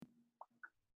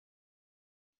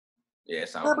Yeah,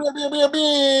 so bitch,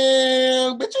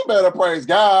 you better praise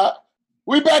God.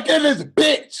 We back in this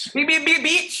bitch.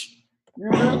 Beach.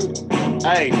 You feel me?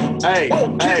 Hey,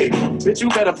 bitch, you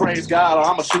better praise God or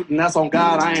I'ma shoot and that's on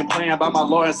God. I ain't playing by my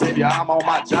Lord and Savior, I'm on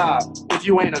my job. If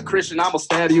you ain't a Christian, I'ma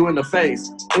stab you in the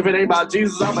face. If it ain't about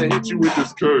Jesus, I'ma hit you with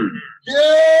this cane.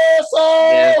 Yes,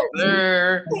 Yes,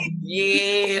 sir. sir.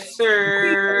 Yes,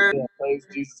 sir. Praise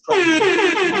Jesus Christ.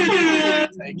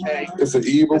 It's an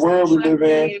evil world we live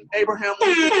in. Abraham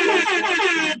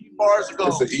bars ago.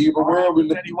 It's an evil world we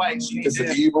live in. It's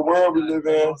an evil world we live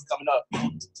in. Coming up.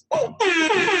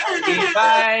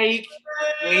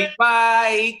 We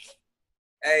bike.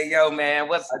 Hey, yo, man,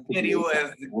 what's goody?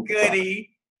 What's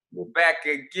goody? Back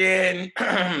again.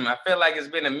 I feel like it's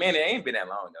been a minute. It ain't been that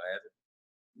long, though, has it?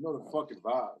 You know the fucking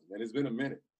vibes, man. It's been a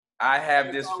minute. I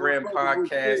have this friend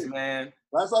podcast, man.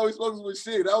 That's how we spoke with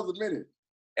shit. That was a minute.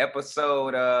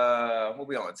 Episode, what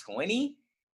we on, 20?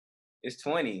 It's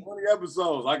 20. 20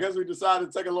 episodes. I guess we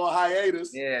decided to take a little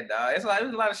hiatus. Yeah, dog. There's a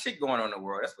lot of shit going on in the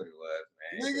world. That's what it was,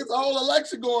 man. Nigga, it's a whole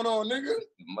election going on, nigga.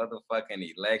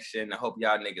 Motherfucking election. I hope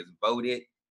y'all niggas voted.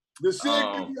 The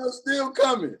shit video's still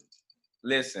coming.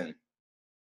 Listen,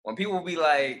 when people be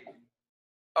like,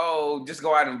 oh, just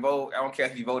go out and vote. I don't care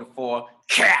if you voted for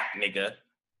Cap, nigga.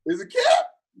 Is it Cap?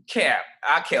 Cap.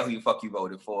 I care who you fuck you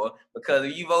voted for. Because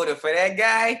if you voted for that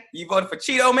guy, you voted for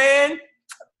Cheeto Man,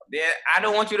 then I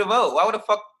don't want you to vote. Why would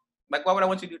I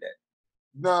want you to do that?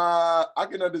 Nah, I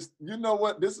can understand. You know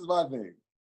what? This is my thing.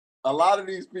 A lot of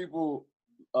these people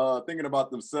thinking about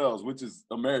themselves, which is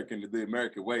the American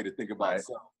way to think about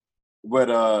themselves.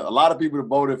 But a lot of people that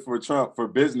voted for Trump for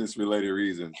business-related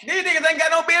reasons. These niggas ain't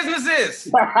got no businesses.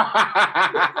 What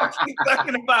are you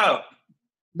talking about?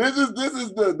 This is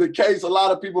the case a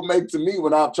lot of people make to me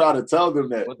when I try to tell them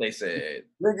that. What they said.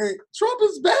 Nigga, Trump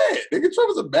is bad. Nigga, Trump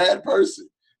is a bad person.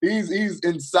 He's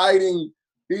inciting,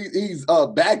 he's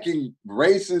backing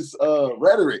racist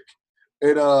rhetoric.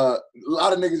 And a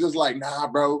lot of niggas just like, nah,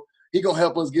 bro, he gonna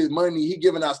help us get money. He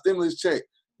giving out stimulus check.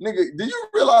 Nigga, do you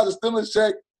realize a stimulus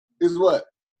check is what?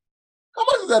 How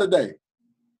much is that a day?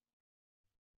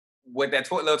 With that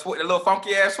little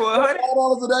funky ass $1,200?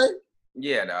 $12 a day?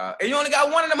 Yeah, dog. And you only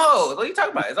got one of them hoes. What are you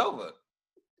talking about? It's over.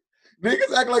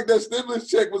 Niggas act like that stimulus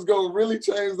check was gonna really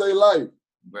change their life.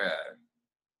 Bruh.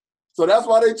 So that's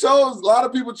why a lot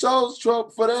of people chose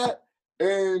Trump for that.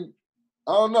 And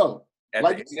I don't know. At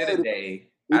like the end of the day,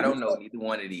 I don't know either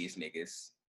one of these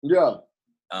niggas. Yeah.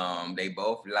 They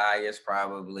both liars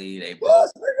probably. They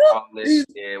both all this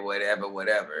shit,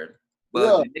 whatever.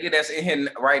 But the nigga that's in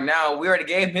here right now, we already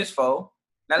gave him his 4.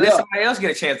 Now let somebody else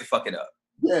get a chance to fuck it up.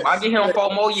 Yes. I'll give him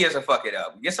 4 more years to fuck it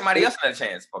up. Get somebody else another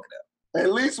chance to fuck it up.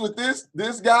 At least with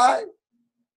this guy,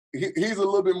 he's a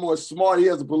little bit more smart. He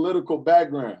has a political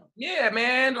background. Yeah,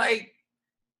 man. Like,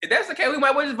 if that's the case, we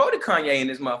might well just voted Kanye in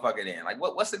this motherfucker then. Like,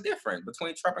 what's the difference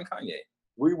between Trump and Kanye?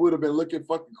 We would have been looking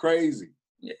fucking crazy.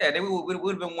 Yeah, then we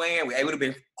would have been wearing. It would have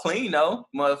been clean though,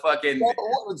 motherfucking.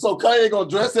 So Kanye gonna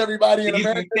dress everybody in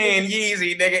America?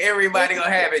 Yeezy, nigga. Everybody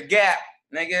gonna have it. Gap,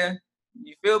 nigga.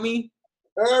 You feel me?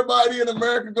 Everybody in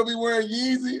America gonna be wearing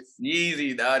Yeezys.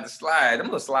 Yeezy, dog. The slide. Them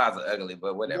little slides are ugly,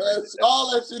 but whatever. All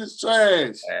that shit is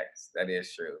trash. Facts. That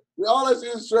is true. All that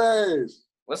shit is trash.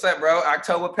 What's up, bro?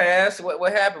 October passed.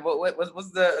 What happened?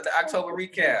 What's the October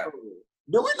recap?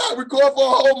 Did we not record for a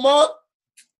whole month?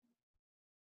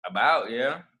 About,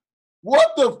 yeah.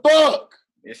 What the fuck?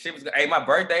 This shit was. Hey, my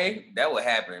birthday. That what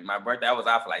happened. My birthday. I was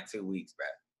out for like 2 weeks, bro.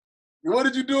 What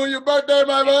did you do on your birthday,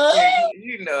 my man?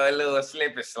 You know, a little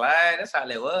slip and slide. That's how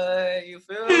it was. You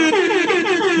feel me?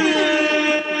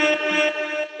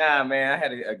 Nah, man, I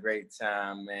had a great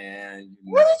time, man.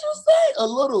 What did you say? A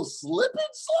little slip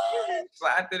and slide?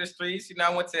 Slide through the streets. You know,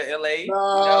 I went to LA.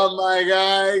 Oh, my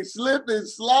God. Slip and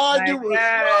slide. You were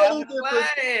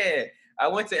sliding. I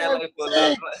went to LA for a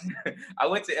little bit. I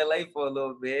went to LA for a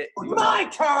little bit. My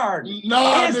turn. No,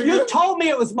 yes, you told me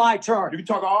it was my turn. You can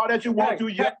talk all that you want to,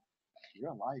 yeah.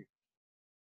 You're a liar.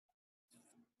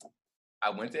 I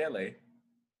went to LA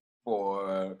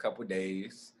for a couple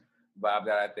days. Bob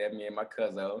got out there, me and my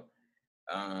cousin.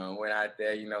 Went out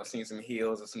there, you know, seen some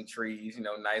hills and some trees, you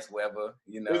know, nice weather,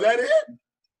 you know. Is that it?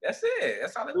 That's it.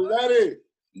 That's all it was. Is that it?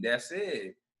 That's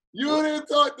it. You didn't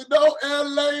talk to no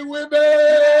LA women.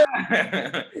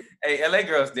 Hey, LA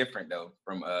girls different though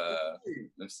from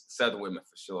Southern women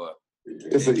for sure.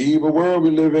 It's an evil world we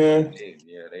live in.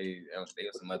 Yeah, they was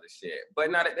some other shit, but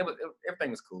not everything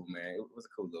was cool, man. It was a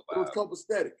cool little vibe. It was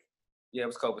copacetic. Yeah, it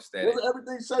was copacetic. Was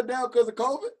everything shut down because of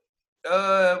COVID?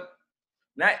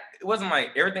 It wasn't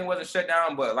like everything wasn't shut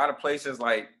down, but a lot of places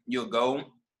like you'll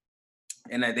go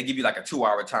and then they give you like a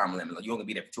 2-hour time limit. Like you only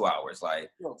be there for 2 hours.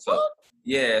 Like Yo, so, fuck?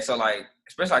 yeah. So like,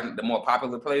 especially like the more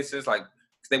popular places, like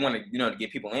 'cause they want to to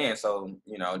get people in. So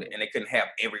and they couldn't have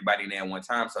everybody there at one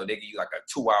time. So they give you like a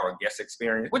 2-hour guest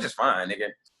experience, which is fine, nigga.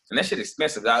 And that shit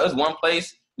expensive. There's one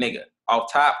place, nigga, off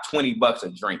top $20 a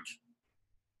drink.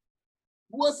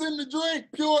 What's in the drink?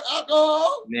 Pure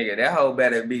alcohol? Nigga, that whole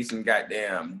better be some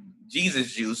goddamn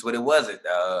Jesus juice, but it wasn't,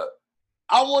 dog.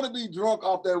 I want to be drunk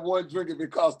off that one drink if it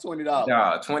costs $20. Dog,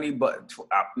 $20,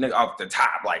 nigga, off the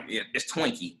top, like it's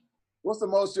 $20. What's the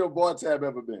most your bar tab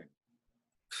ever been?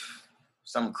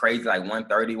 Something crazy like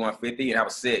 130, 150, and I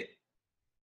was sick.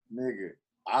 Nigga,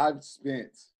 I've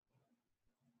spent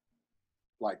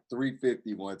like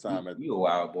 $350 one time. You a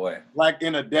wild boy. Like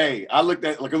in a day. I looked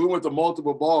at, like, we went to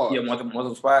multiple bars. Yeah,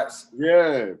 multiple spots.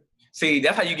 Yeah. See,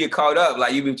 that's how you get caught up.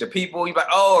 Like, you meet your people, you like,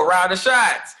 oh, round of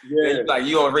shots. Yeah. And like,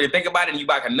 you don't really think about it, and you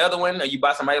buy another one, or you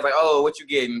buy somebody else, like, oh, what you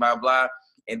getting, blah, blah.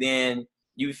 And then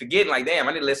you forgetting, like, damn,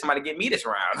 I need to let somebody get me this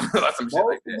round. Or some shit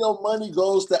like that. Most of your money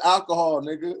goes to alcohol,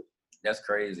 nigga. That's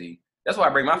crazy. That's why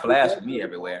I bring my flash with me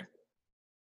everywhere.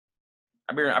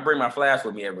 I bring my flash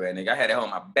with me everywhere, nigga. I had it on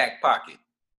my back pocket.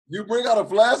 You bring out a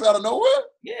flash out of nowhere?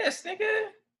 Yes, nigga.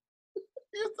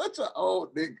 You're such an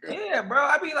old nigga. Yeah, bro.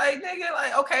 I be like, nigga,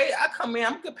 like, okay, I come in,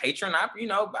 I'm a good patron. I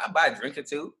buy a drink or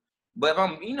two. But if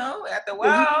I'm, after a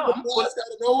while,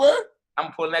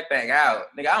 I'm pulling that thing out.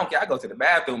 Nigga, I don't care. I go to the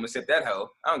bathroom and sip that hoe.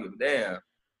 I don't give a damn.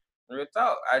 Real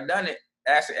talk. I done it.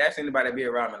 Ask anybody to be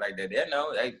around me like that. They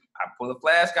know. I pull a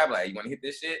flask. I be like, you want to hit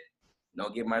this shit?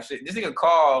 Don't get my shit. This nigga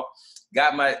Carl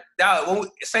got my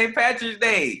St. Patrick's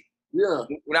Day. Yeah.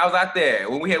 When I was out there,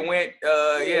 when we had went,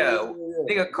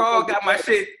 nigga Carl got my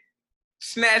shit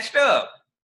snatched up.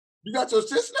 You got your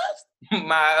shit snatched?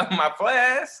 my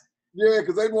flask. Yeah,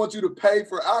 because they want you to pay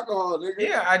for alcohol, nigga.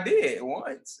 Yeah, I did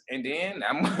once, and then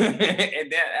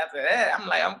after that, I'm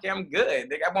like, okay, I'm good.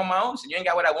 Nigga, I want my own shit. You ain't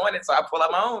got what I wanted, so I pull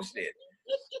out my own shit.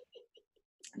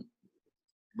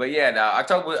 But yeah,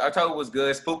 October was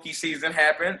good. Spooky season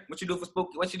happened. What you do for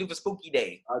Spooky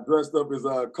Day? I dressed up as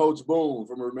Coach Boone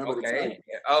from Remember the Time.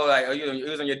 Oh, like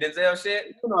you was on your Denzel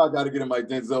shit? You know I got to get in my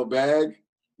Denzel bag.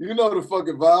 You know the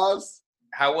fucking vibes.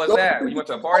 How was that? You went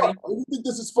to a party? You think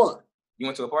this is fun? You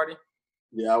went to a party?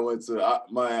 Yeah, I went to.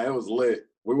 It was lit.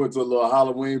 We went to a little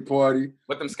Halloween party.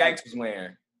 What them skanks was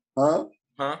wearing? Huh?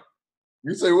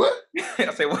 You say what?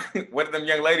 I say what them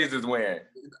young ladies is wearing?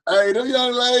 Hey, them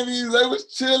young ladies, they was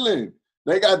chilling.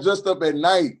 They got dressed up at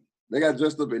night.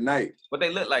 What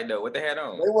they look like though? What they had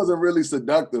on? They wasn't really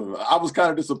seductive. I was kind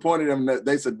of disappointed in them that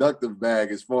they seductive bag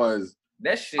as far as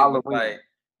that shit was like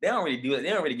they don't really do it. They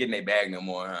don't really get in their bag no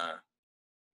more, huh?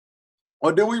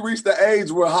 Or did we reach the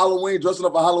age where dressing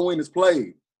up for Halloween is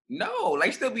played? No, they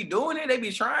still be doing it. They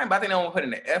be trying, but I think they don't put in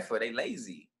the effort. They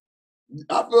lazy.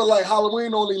 I feel like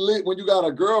Halloween only lit when you got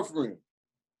a girlfriend.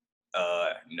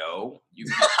 No. You.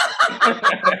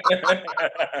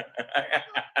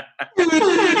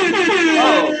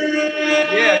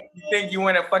 Yeah. You think you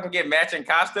want to fucking get matching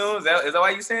costumes? Is that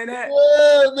why you saying that?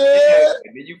 Yeah, man. Yeah.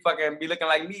 Did you fucking be looking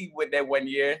like me with that one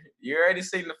year? You already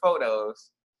seen the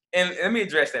photos. And let me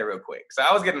address that real quick. So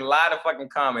I was getting a lot of fucking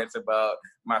comments about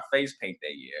my face paint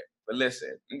that year. But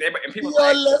listen, and people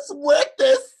like, let's wet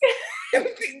this.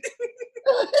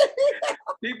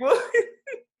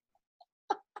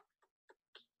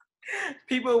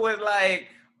 people was like,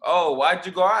 oh, why'd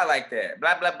you go out like that?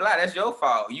 Blah, blah, blah. That's your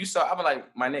fault. You saw, I'm like,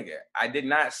 my nigga, I did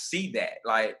not see that.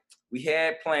 Like, we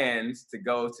had plans to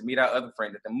go to meet our other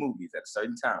friend at the movies at a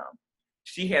certain time.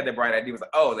 She had the bright idea, was like,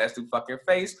 oh, let's do fucking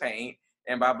face paint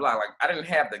and blah, blah. Like, I didn't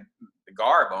have the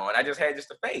garb on. I just had just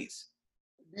the face.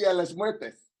 Dia las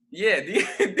muertes. Yeah, you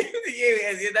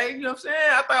know what I'm saying?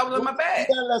 I thought I was in my bag.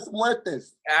 Dia las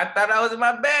muertes. I thought I was in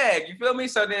my bag. You feel me?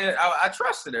 So then I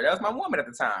trusted her. That was my woman at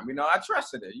the time. You know, I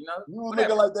trusted her. You know, you was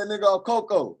looking like that nigga off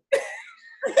Coco.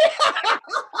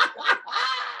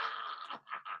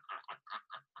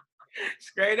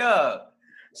 Straight up.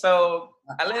 So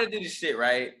I let her do this shit,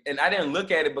 right? And I didn't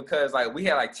look at it because like we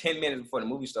had like 10 minutes before the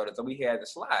movie started, so we had to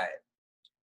slide.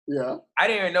 Yeah. I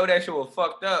didn't even know that shit was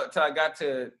fucked up till I got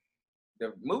to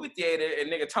the movie theater and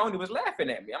nigga Tony was laughing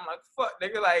at me. I'm like, fuck,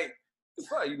 nigga, like, the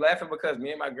fuck, you laughing because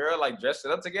me and my girl like dressed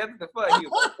it up together? The fuck? He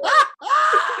was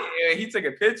like, he took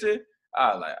a picture.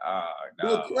 I was like, oh, no.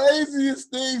 The craziest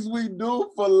things we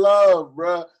do for love,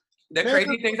 bro. The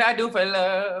crazy things I do for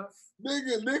love.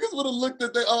 Niggas would have looked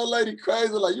at that old lady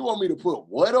crazy, like, you want me to put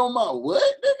what on my what,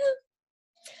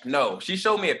 nigga? No, she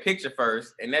showed me a picture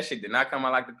first, and that shit did not come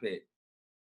out like the pic.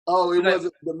 Oh, it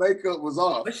wasn't, the makeup was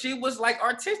off. But she was like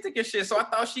artistic and shit, so I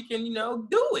thought she can,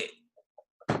 do it.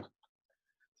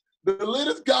 The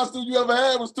latest costume you ever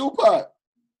had was Tupac.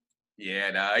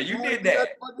 Yeah, nah, you did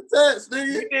that. Tats, nigga.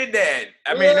 You did that.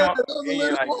 I mean, Yeah, no, that was the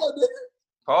latest like, one, nigga.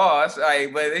 pause.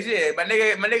 Like, but shit, my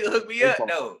nigga hooked me up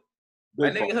though. My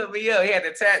Big nigga fault. hooked me up. He had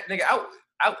the tat, nigga.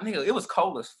 Nigga, it was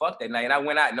cold as fuck that night, and I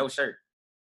went out no shirt.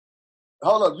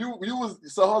 Hold up,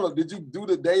 hold up. Did you do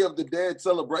the Day of the Dead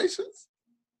celebrations?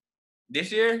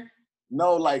 This year?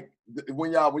 No, like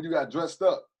when you got dressed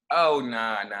up. Oh,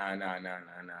 nah.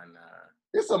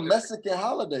 It's a Mexican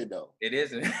holiday though. It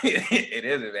isn't. It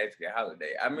is a Mexican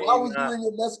holiday. I mean, why was you in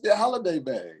your Mexican holiday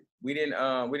bag? We didn't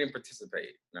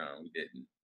participate. No, we didn't.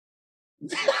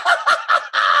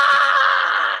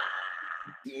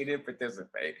 We didn't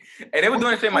participate. And they were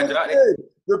doing shit in my job.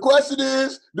 The question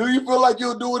is, do you feel like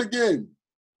you'll do it again?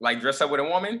 Like dress up with a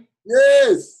woman?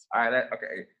 Yes. All right,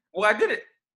 okay. Well, I did it.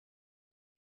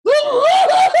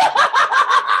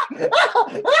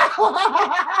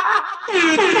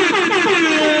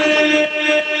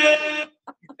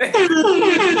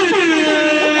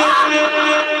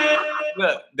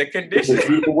 Look, the conditions.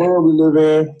 The world we live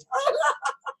in.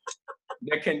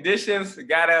 The conditions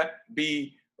gotta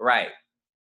be right.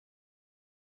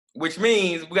 Which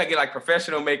means we gotta get like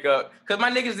professional makeup. Cause my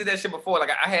niggas did that shit before. Like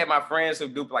I had my friends who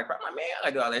do like, I'm like, man, I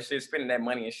gotta do all that shit, spending that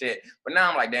money and shit. But now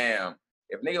I'm like, damn,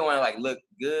 if nigga wanna like look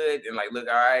good and like look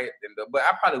all right, then but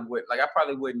I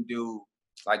probably wouldn't do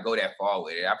like go that far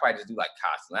with it. I probably just do like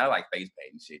costume. I like face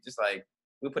paint and shit. Just like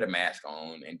we put a mask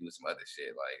on and do some other shit.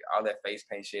 Like all that face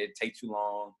paint shit take too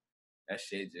long. That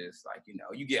shit just like,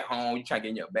 you get home, you try to get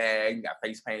in your bag, you got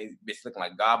face paint, bitch looking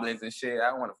like goblins and shit. I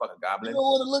don't want to fuck a goblin. You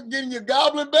don't want to get in your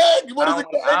goblin bag? What is it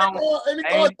called? Ain't it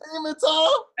called Demon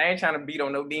Time? I ain't trying to beat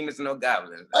on no demons and no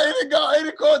goblins. Ain't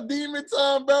it called Demon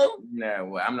Time, bro? Nah,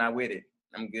 well, I'm not with it.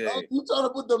 I'm good. You trying to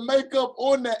put the makeup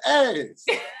on the ass.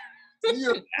 I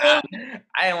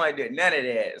didn't want to do none of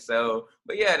that. So,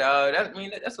 but yeah, that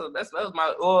was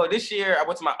my. This year I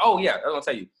went to my. Oh yeah, I was gonna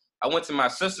tell you. I went to my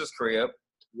sister's crib.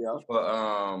 Yeah.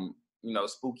 For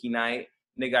spooky night.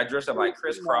 Nigga, I dressed up like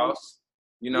Chris Cross.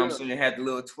 You know what I'm saying? Had the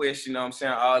little twist. You know what I'm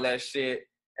saying? All that shit.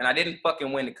 And I didn't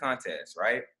fucking win the contest,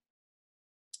 right?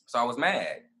 So I was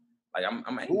mad. Like I'm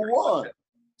angry. Who won?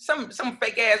 Some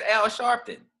fake ass Al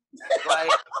Sharpton. Like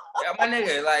yeah, my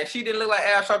nigga, like she didn't look like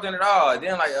Al Sharpton at all.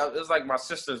 Then like it was like my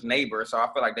sister's neighbor, so I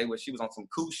feel like she was on some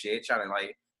cool shit, trying to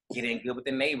like get in good with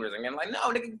the neighbors. And I'm like, no,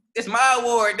 nigga, it's my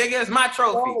award, nigga, it's my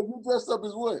trophy. Oh, you dressed up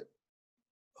as what?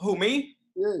 Who, me?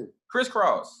 Yeah. Chris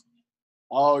Cross.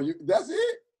 Oh, that's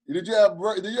it? Did you have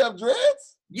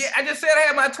dreads? Yeah, I just said I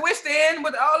had my twist in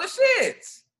with all the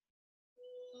shits.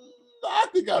 I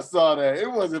think I saw that.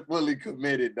 It wasn't fully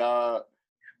committed, dog.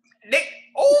 Nick,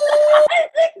 oh,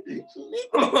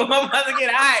 I'm about to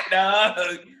get hot,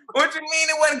 dog. What you mean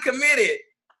it wasn't committed?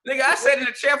 Nigga, I sat in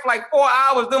the chair for like 4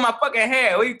 hours doing my fucking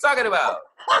hair. What are you talking about?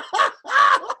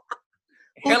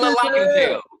 Hella locking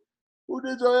tail. Who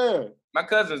did your hair? My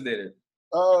cousins did it.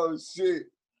 Oh, shit.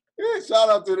 Yeah, shout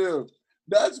out to them.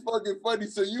 That's fucking funny.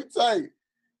 So you tight.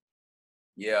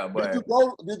 Yeah, but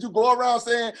did you go around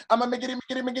saying, I'm gonna make it, mad?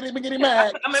 I'm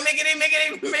gonna make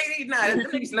it. Nah, the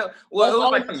niggas know. Well, it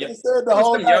was like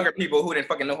some younger people who didn't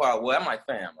fucking know who I was. I'm like,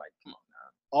 fam, like, come on now.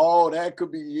 Oh, that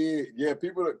could be yeah.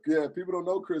 People don't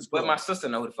know Chris. But my sister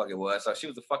know who the fuck it was, so she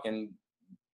was a fucking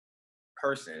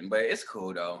person. But it's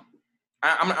cool though.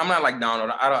 I'm not like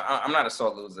Donald. I'm not a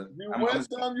sore loser. You win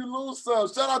some, you lose some.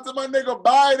 Shout out to my nigga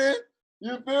Biden.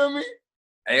 You feel me?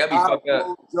 Hey, that'd be fucked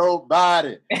up. Joe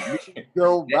Biden.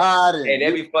 Joe Biden. Hey,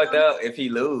 that'd be fucked up if he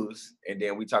lose, and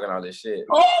then we talking all this shit.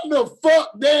 Calm the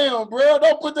fuck down, bro.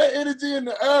 Don't put that energy in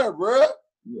the air, bro.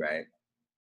 You right.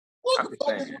 What the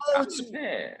fuck is wrong with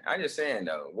you? I'm just saying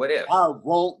though. What if? I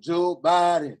want Joe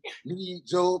Biden. Need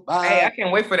Joe Biden. Hey, I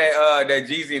can't wait for that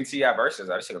Jeezy and T.I. versus.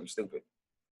 That shit gonna be stupid.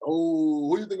 Oh,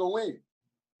 who you think will win?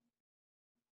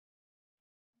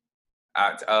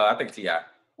 I think T.I.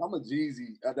 I'm a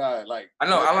Jeezy. I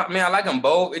know. I like them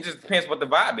both. It just depends what the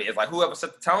vibe is. Like whoever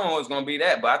set the tone is gonna be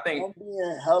that. But I think I'm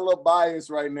being hella biased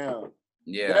right now.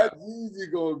 Yeah, that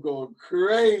Jeezy gonna go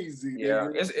crazy. Yeah,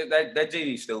 that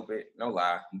Jeezy stupid. No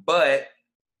lie. But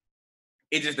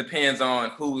it just depends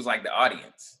on who's like the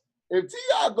audience. If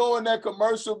T.I. go in that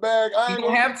commercial bag, he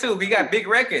gonna have to. He got big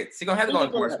records. He gonna have to go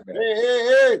in the commercial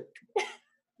bag.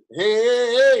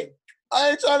 Hey. I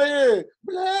ain't trying to hear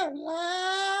black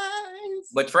lines.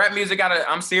 But trap music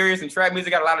I'm serious, and trap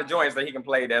music got a lot of joints that he can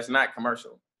play that's not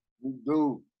commercial. We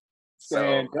do.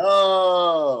 Stand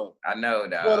up. I know,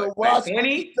 dog. Better watch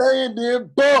 20? Stand in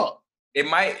bump. It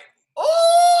might.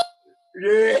 Oh!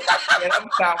 Yeah. I'm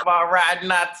talking about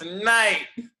riding out tonight.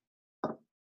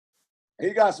 He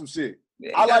got some shit.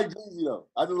 I like Jeezy though.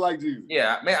 I just like Jeezy.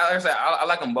 Yeah, man. Like I said, I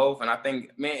like them both, and I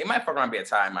think, man, it might fuck around be a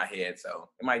tie in my head, so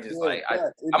it might just I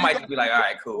might just be like, all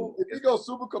right, cool. If you go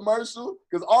super commercial,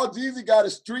 because all Jeezy got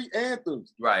is street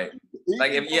anthems, right?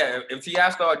 Like if T.I.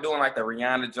 start doing like the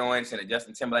Rihanna joints and the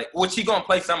Justin Timberlake, which he gonna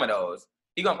play some of those.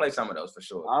 He gonna play some of those for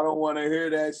sure. I don't want to hear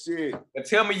that shit. But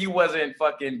tell me you wasn't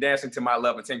fucking dancing to My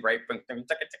Love and 10th grade. I don't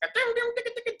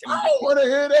want to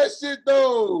hear that shit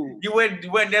though. You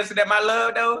wouldn't dancing to My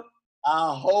Love though?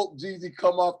 I hope Jeezy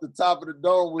come off the top of the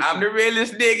dome with I'm the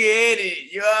realest nigga in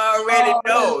it. You already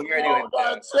know. You already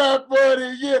know. Trap for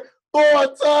the year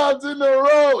 4 times in a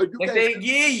row. If they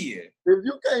give you. If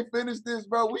you can't finish this,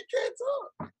 bro, we can't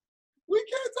talk. We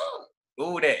can't talk.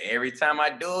 Ooh, that every time I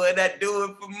do it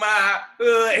for my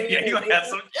hood. Yeah, you gonna have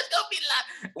some. It's gonna be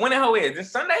like. When the hell is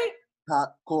this Sunday?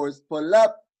 Top course pull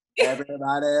up.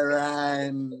 Everybody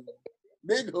run.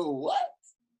 Nigga, what?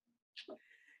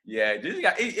 Yeah,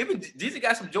 Jeezy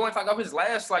got some joints like off his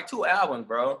last like 2 albums,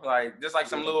 bro. Like just like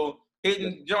some little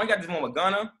hidden joint. He got this one with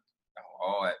Gunna.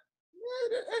 Oh,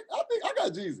 yeah, I think I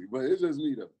got Jeezy, but it's just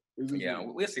me though.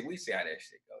 We'll see how that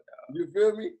shit go, dog. You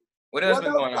feel me? What else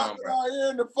been going on, bro? Out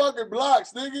here in the fucking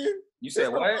blocks, nigga. You said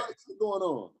what? What's going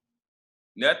on?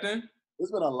 Nothing.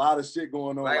 There's been a lot of shit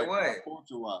going on. Like what?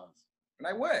 Culture-wise.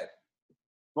 Like what?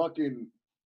 Fucking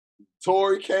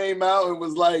Tory came out and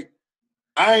was like,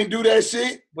 I ain't do that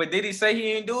shit. But did he say he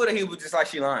didn't do it, or he was just like,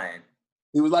 she lying?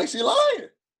 He was like, she lying.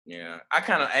 Yeah, I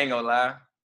kind of ain't gonna lie.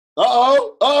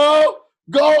 Uh-oh.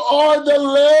 Go on the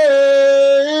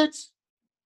ledge.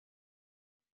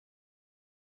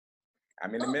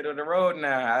 I'm in the middle of the road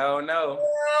now. I don't know.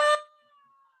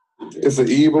 It's an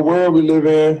evil world we live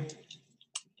in.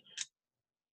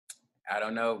 I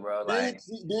don't know, bro. Like,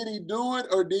 did he do it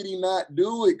or did he not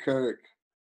do it, Kirk?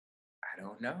 I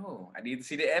don't know. I need to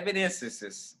see the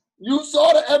evidences. You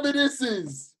saw the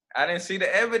evidences. I didn't see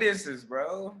the evidences,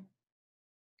 bro.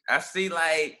 I see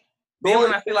like then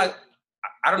when I feel like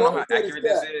I don't know how accurate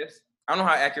this is. I don't know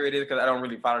how accurate it is because I don't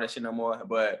really follow that shit no more.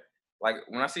 But like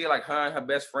when I see like her and her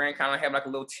best friend kind of have like a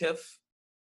little tiff,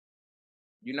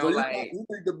 you know, so you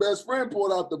think the best friend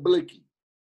pulled out the blicky?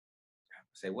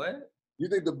 Say what? You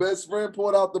think the best friend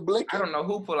pulled out the blicky? I don't know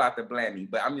who pulled out the blammy,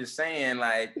 but I'm just saying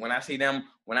like when I see them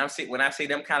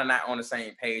kind of not on the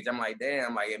same page, I'm like,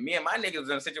 damn, like if me and my niggas was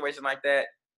in a situation like that,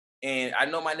 and I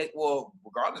know my nigga, well,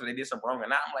 regardless if they did something wrong or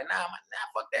not, I'm like, nah,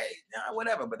 fuck that, nah,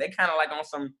 whatever. But they kind of like on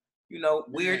some, you know,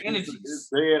 weird energies.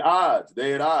 They at odds.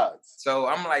 So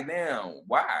I'm like, damn,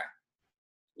 why?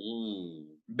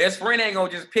 Best friend ain't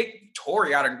gonna just pick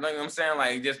Tory out of, you know what I'm saying?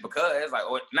 Like, just because, like,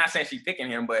 or not saying she's picking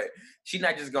him, but she's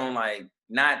not just gonna, like,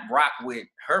 not rock with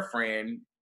her friend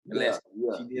unless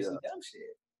she did some dumb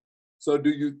shit. So do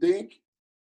you think,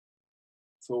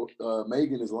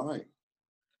 Megan is lying?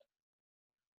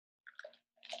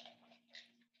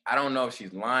 I don't know if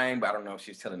she's lying, but I don't know if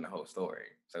she's telling the whole story.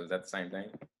 So is that the same thing?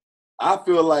 I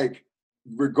feel like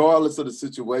regardless of the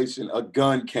situation, a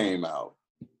gun came out.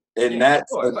 And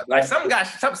that's like some guy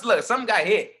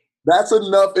hit. That's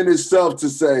enough in itself to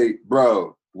say,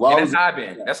 bro. That's how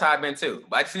I've been too.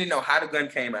 But I just need to know how the gun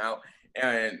came out.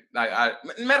 And like,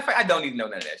 matter of fact, I don't need to know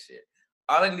none of that shit.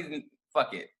 All I need to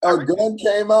fuck it. A gun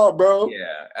came out, bro.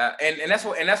 Yeah, and that's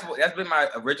been my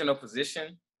original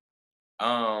position.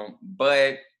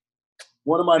 But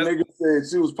one of my niggas said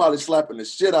she was probably slapping the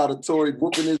shit out of Tory,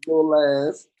 whooping his little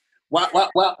ass. Wop.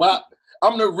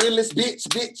 I'm the realest bitch.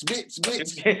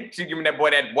 She giving that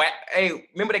boy that whap. Hey,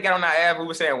 remember they got on our app who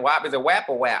was saying whap? Is it whap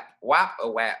or whap? Whap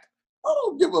or whap? I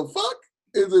don't give a fuck.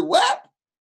 Is it whap?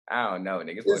 I don't know,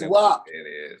 nigga. It's whap. It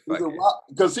is. Is it whap?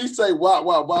 Because he say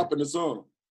whap in the song.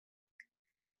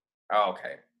 Oh,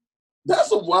 okay. That's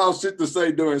some wild shit to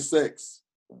say during sex.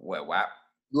 What, whap?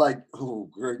 Like, oh,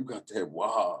 girl, you got that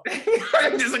wow.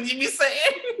 That's what you be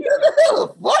saying?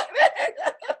 What?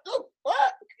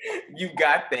 What? You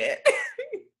got that.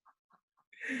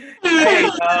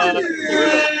 Real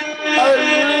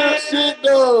shit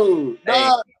though.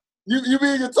 Nah, you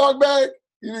mean your talk back?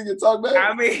 You mean your talk back?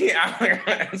 I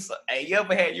mean, so, hey, you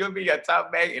ever be your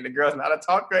talk back and the girl's not a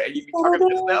talker and you be talking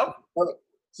to yourself?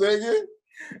 Say again?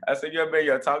 I said you ever been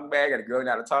your talk back and the girl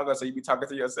not a talker, so you be talking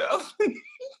to yourself?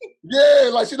 Yeah,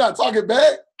 like she not talking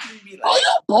back. You like,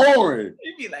 you're boring.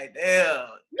 You be like, damn.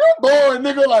 You're boring,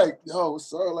 nigga. Like, yo,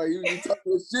 sir, like you be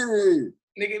talking shit.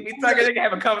 Nigga be talking, nigga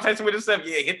have a conversation with himself.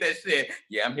 Yeah, hit that shit.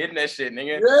 Yeah, I'm hitting that shit,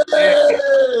 nigga.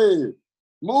 Yeah.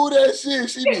 Move that shit.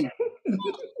 She be.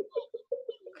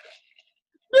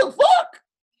 The fuck?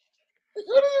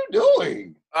 What are you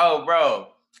doing? Oh, bro.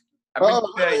 I mean,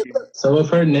 tell you. So if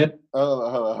her nip. Hold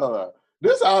on.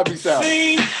 This how I be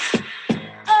sounding.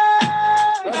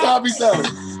 That's how I be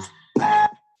sounding.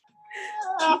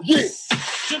 Yeah.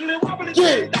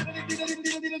 Yeah.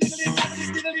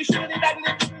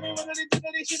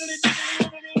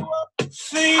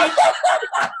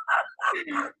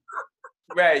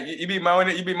 Right, you be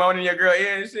moaning your girl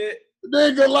ear and shit.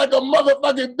 Nigga like a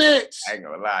motherfucking bitch. I ain't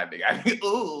gonna lie, nigga. I be,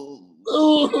 ooh.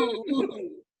 Ooh.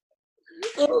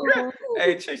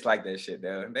 Hey, chicks like that shit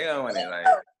though. They don't want it like.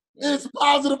 It's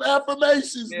positive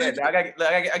affirmations. Yeah, nigga. I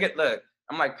get. Look,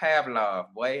 I'm like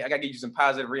Pavlov, boy. I gotta give you some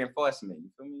positive reinforcement. You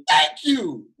feel me? Thank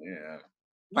you. Yeah.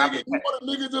 Nigga, you want a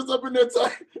nigga just up in there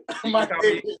talking?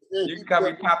 You can call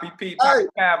me Poppy Pete, Poppy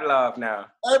Pavlov now.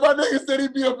 Hey, my nigga said he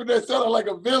be up in there sounding like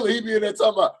a villain. He be in there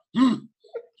talking about,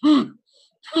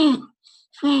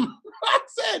 I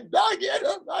said, dog, get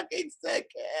a fucking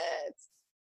second.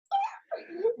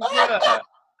 Yeah.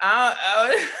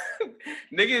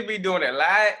 Niggas be doing a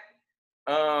lot.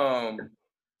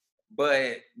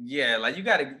 But yeah, like you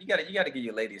gotta give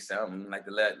your lady something, like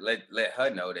to let her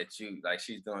know that she's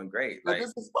doing great. Like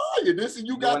this is fire. This is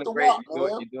you got the walk,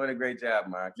 you're doing a great job,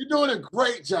 Mark. You're doing a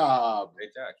great job.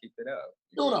 Great job. Keep it up.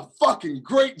 You're doing a fucking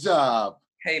great job.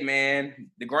 Hey man,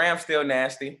 the gram's still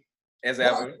nasty as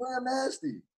ever. The gram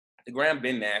nasty. The gram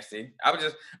been nasty. I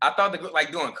thought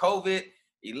like during COVID,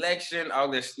 election, all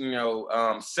this,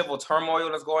 civil turmoil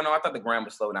that's going on, I thought the gram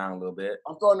would slow down a little bit.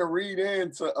 I'm starting to read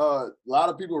into a lot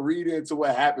of people read into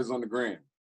what happens on the gram.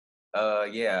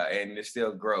 Yeah, and it's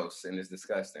still gross and it's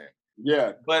disgusting.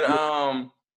 Yeah. But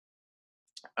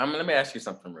let me ask you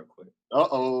something real quick.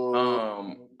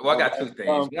 Uh-oh. Well, I got two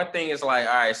things. One thing is like,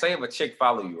 all right, say if a chick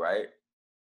follow you, right?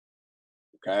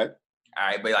 Okay. All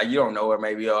right, but like you don't know her,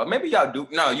 maybe y'all do.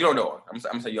 No, you don't know her.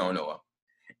 I'm saying you don't know her.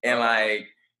 And like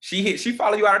she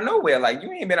follow you out of nowhere. Like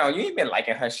you ain't been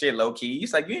liking her shit low key.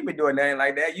 It's like you ain't been doing nothing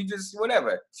like that. You just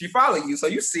whatever. She follow you, so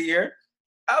you see her.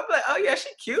 I'll be like, oh yeah, she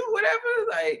cute, whatever.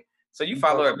 Like, so you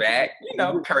follow her back,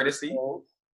 courtesy.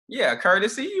 Yeah,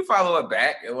 courtesy. You follow her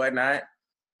back and whatnot.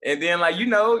 And then like, you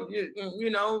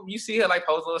see her like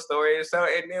post little stories or so,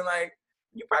 and then like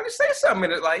you probably say something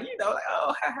in it, like,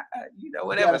 oh,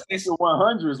 whatever. Yeah, shoot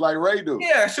 100s like Ray do.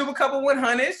 Yeah, shoot a couple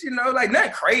 100s, like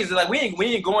nothing crazy. Like we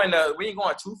ain't going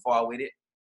too far with it.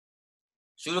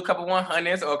 Shoot a couple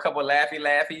 100s or a couple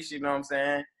laughies, you know what I'm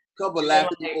saying? Couple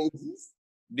laughing emojis.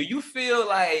 Do you feel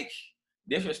like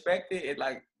disrespected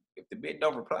if the bitch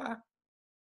don't reply?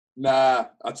 Nah,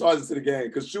 I charge it to the game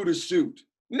because shoot is shoot.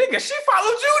 Nigga, she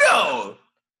followed you though.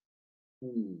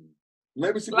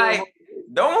 Maybe she like.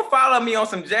 Don't follow me on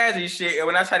some jazzy shit, and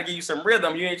when I try to give you some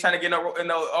rhythm, you ain't trying to get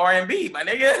no R&B, my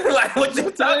nigga. Like, what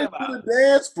you talking about? To the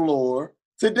dance floor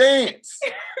to dance.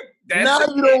 Now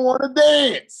you don't want to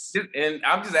dance. And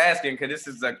I'm just asking because this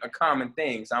is a common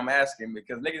thing, so I'm asking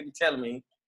because niggas be telling me.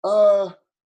 I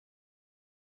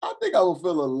think I would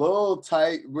feel a little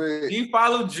tight, but she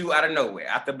followed you out of nowhere,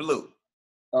 out the blue.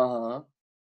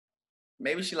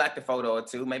 Maybe she liked the photo or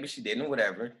two. Maybe she didn't.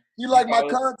 Whatever. She like my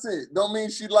content. Don't mean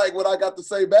she like what I got to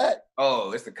say back.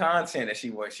 Oh, it's the content that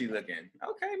she looking.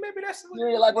 Okay, maybe that's. You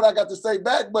ain't like what I got to say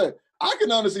back, but I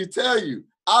can honestly tell you,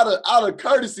 out of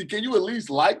courtesy, can you at least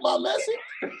like my message?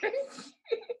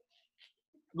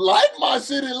 Like my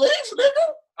shit at least,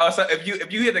 nigga. Oh, so if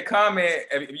you hit the comment,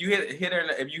 if you hit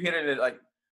her like,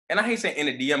 and I hate saying in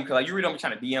the DM because like you really don't be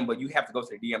trying to DM, but you have to go to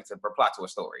the DM to reply to a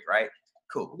story, right?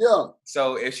 Cool. Yeah.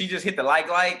 So if she just hit the like,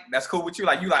 that's cool with you.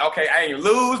 Like you like, okay, I ain't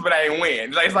lose, but I ain't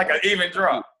win. It's like an even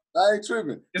draw. I ain't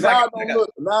tripping. It's now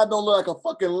I don't look like a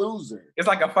fucking loser. It's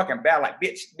like a fucking battle. Like,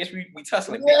 bitch, we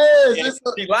tussling. Yes.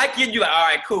 She like it, you like, all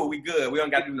right, cool, we good. We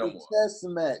don't got to do no more. Chess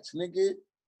match, nigga.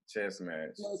 Chess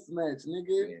match,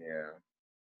 nigga. Yeah.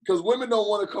 Because women don't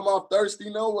want to come off thirsty,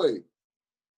 no way.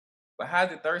 But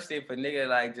how's it thirsty if a nigga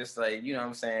like just like, you know what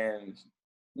I'm saying?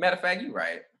 Matter of fact, you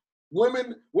right.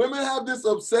 Women have this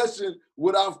obsession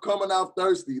without coming out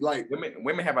thirsty. Like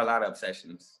women have a lot of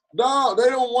obsessions. No, they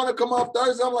don't want to come off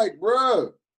thirsty. I'm like,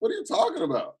 bruh, what are you talking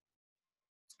about?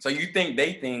 So you think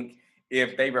they think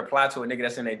if they reply to a nigga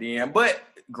that's in their DM, but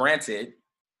granted,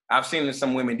 I've seen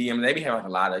some women DM, they be having a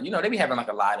lot of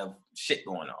shit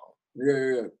going on.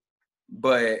 Yeah.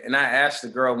 But, and I asked the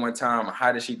girl one time,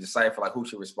 how does she decipher like who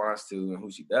she responds to and who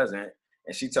she doesn't?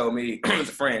 And she told me, it was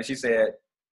a friend, she said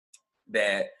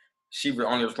that she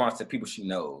only responds to people she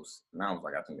knows. And I was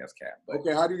like, I think that's cap. But,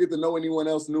 okay, how do you get to know anyone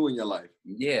else new in your life?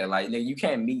 Yeah, like you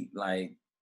can't meet like,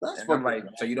 that's I'm like,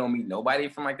 so you don't meet nobody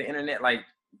from like the internet, like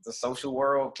the social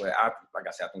world. But I think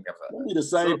that's we need the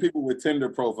same people with Tinder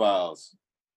profiles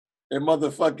and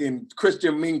motherfucking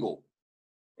Christian Mingle.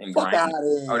 And Fuck out of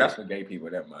here. Oh, that's for gay people.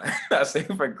 That mind. I say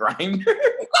for Grindr.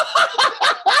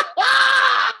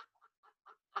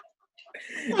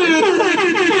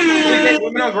 take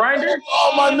women on Grindr?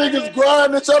 All my niggas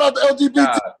grinding. Shout out to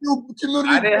LGBT community.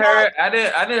 I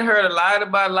didn't heard a lot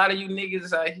about a lot of you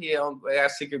niggas out here on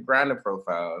got secret Grindr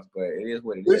profiles, but it is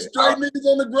what it is. Straight niggas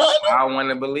on the Grindr? I want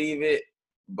to believe it,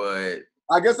 but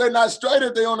I guess they're not straight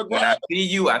if they on the Grindr. When I see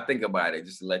you, I think about it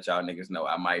just to let y'all niggas know.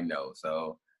 I might know.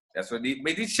 So that's what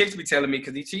these chicks be telling me,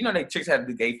 because they chicks have to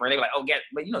do gay friend. They like, oh,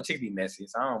 but chicks be messy,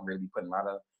 so I don't really be putting a lot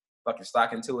of fucking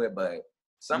stock into it. But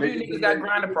some of you niggas got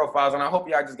Grindr profiles, and I hope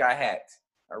y'all just got hacked.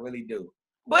 I really do.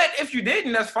 But if you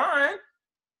didn't, that's fine.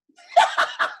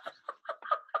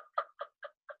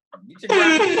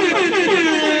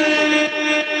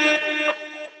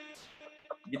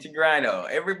 Get your grind on.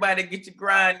 Everybody get your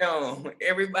grind on.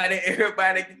 Everybody get your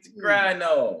grind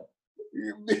on.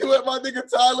 What my nigga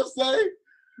Tyler say?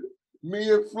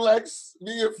 Me and Flex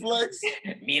hit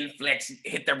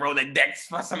the Rolodex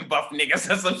for some buff niggas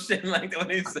or some shit like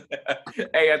that.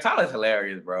 Hey, Tyler's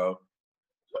hilarious, bro.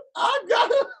 I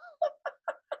got it.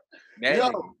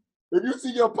 Yo, if you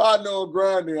see your partner on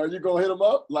Grindr, are you gonna hit him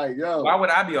up? Like, yo. Why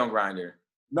would I be on Grindr?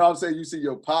 No, I'm saying you see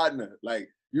your partner. Like,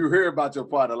 you hear about your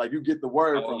partner. Like, you get the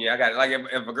word from yeah, I got it. Like,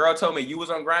 if a girl told me you was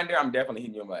on Grindr, I'm definitely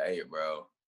hitting you up like, hey, bro.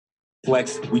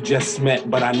 Flex, we just met,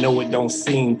 but I know it don't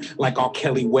seem like R.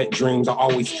 Kelly wet dreams. I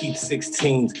always keep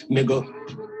 16s, nigga.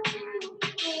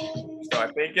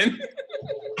 Start thinking.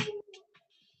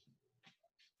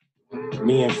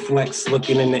 Me and Flex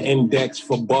looking in the index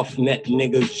for buff net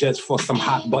niggas just for some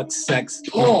hot butt sex.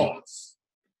 Pause.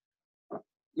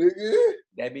 Nigga.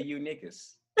 That be you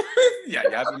niggas. Yeah,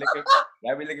 y'all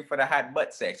be looking for the hot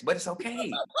butt sex, but it's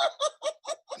okay.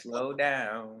 Slow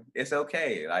down. It's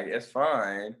okay. Like, it's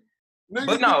fine. Nigga,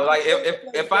 but no, like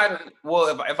if I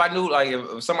knew, like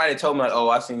if somebody told me like, oh,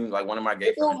 I seen like one of my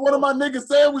gay friends. One of my niggas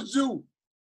say it was you.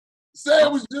 Say it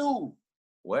was you.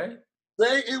 What?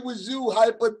 Say it was you,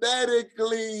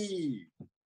 hypothetically.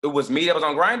 It was me that was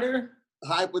on Grindr?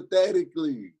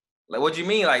 Hypothetically. Like, what do you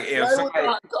mean? Like, if somebody...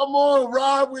 Come on,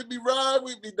 ride with me, dog.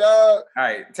 All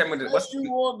right, tell me this. What's you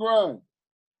on Grindr?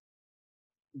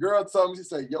 Girl told me, she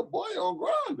said, yo, boy on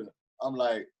Grindr. I'm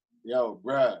like, yo,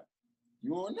 bruh,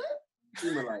 you on that? She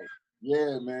was like,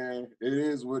 yeah, man, it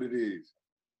is what it is.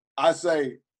 I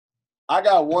say, I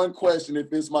got one question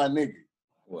if it's my nigga.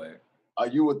 What? Are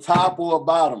you a top or a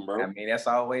bottom, bro? I mean, that's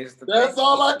always the That's thing.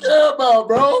 All I care about,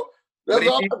 bro. That's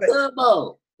all I care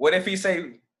about. What if he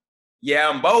say, yeah,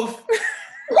 I'm both?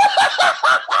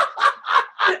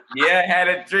 Yeah, had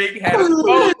a drink, had a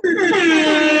smoke.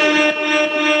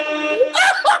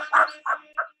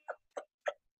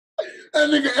 That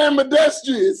nigga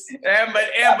ambidextrous.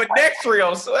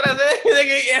 Ambidextrous. What is that?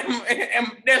 Nigga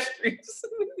ambidextrous.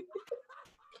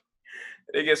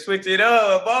 They can switch it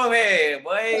up, both head,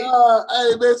 boy. Hey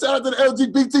man, shout out to the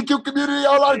LGBTQ community,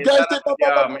 all our guys.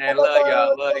 Y'all, man, love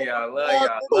y'all.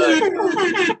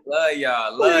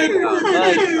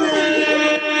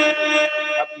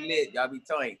 Y'all be lit, y'all be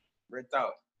tight. Real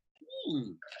talk.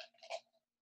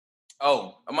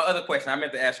 Oh, my other question I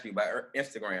meant to ask you about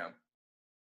Instagram.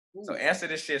 So answer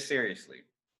this shit seriously.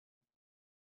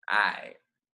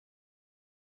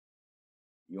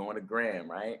 You on the gram,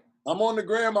 right? I'm on the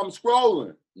gram. I'm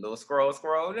scrolling. Little scroll.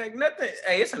 Like nothing.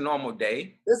 Hey, it's a normal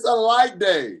day. It's a light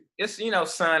day. It's,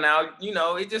 sun out.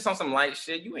 It's just on some light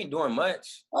shit. You ain't doing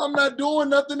much. I'm not doing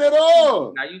nothing at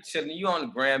all. Now you chilling. You on the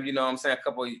gram. You know what I'm saying?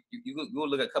 You go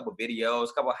look at a couple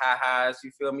videos, couple highs.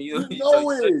 You feel me? You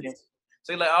know it.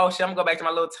 So you're like, oh shit, I'm gonna go back to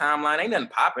my little timeline. Ain't nothing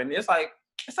popping. It's like,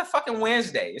 it's a fucking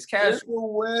Wednesday. It's casual. It's a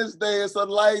Wednesday. It's a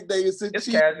light day. It's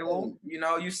casual. Day.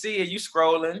 You see it. You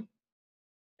scrolling,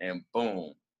 and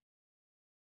boom,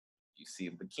 you see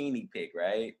a bikini pic,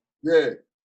 right? Yeah.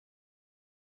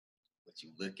 But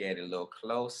you look at it a little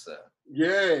closer.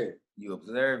 Yeah. You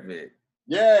observe it.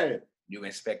 Yeah. You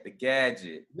inspect the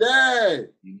gadget. Yeah.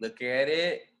 You look at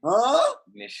it. Huh?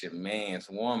 And it's your man's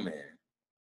woman.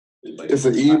 It's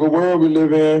an evil world we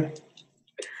live in.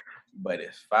 But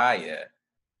it's fire.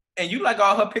 And you like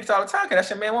all her pics all the time, because that's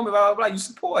your man, woman, blah, blah, blah. You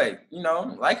support.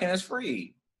 Liking is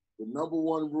free. The number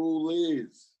one rule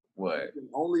is, what? You can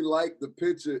only like the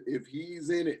picture if he's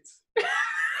in it.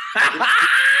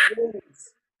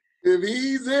 If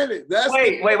he's in it. That's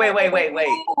wait.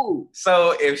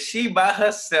 So if she by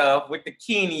herself with the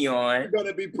bikini on. She's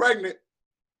gonna be pregnant.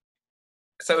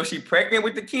 So if she pregnant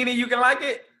with the bikini, you can like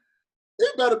it?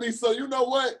 It better be so. You know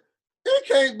what? It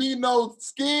can't be no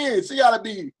skin. She gotta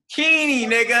be bikini,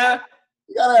 nigga.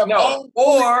 You gotta have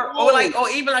or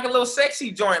even like a little sexy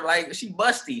joint, like she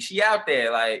busty, she out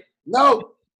there, like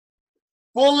no,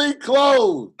 fully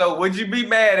clothed. So would you be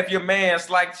mad if your man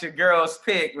liked your girl's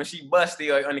pic when she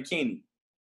busty or on the bikini?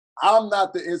 I'm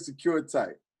not the insecure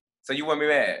type. So you wouldn't be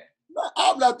mad?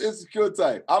 I'm not the insecure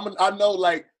type. I know,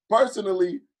 like,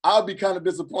 personally, I'll be kind of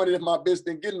disappointed if my bitch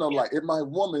didn't get no like. If my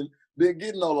woman didn't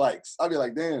get no likes, I'll be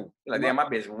like, damn. You're like, damn, my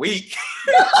bitch weak.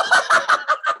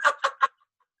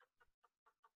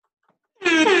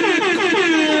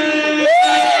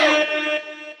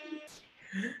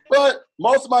 But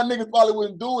most of my niggas probably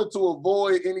wouldn't do it to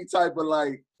avoid any type of,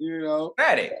 like, you know.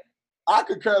 I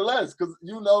could care less because,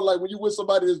 you know, like, when you with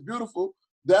somebody that's beautiful,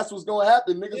 that's what's gonna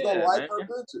happen. Niggas gonna like her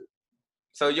picture.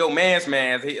 So your man's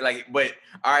he like, but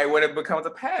all right, when it becomes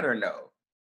a pattern though.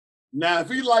 Now, if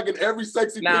he liking every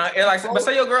sexy picture, it like, but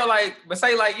say your girl like,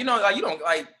 you know, like, you don't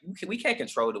like, we can't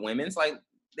control the women. It's like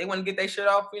they want to get their shit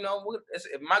off, you know.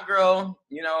 If my girl,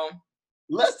 you know,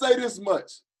 let's say this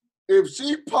much: if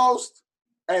she posts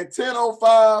at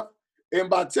 10:05 and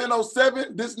by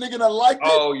 10:07, this nigga done liked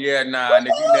it. Oh yeah, nah, nigga,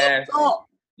 you nasty.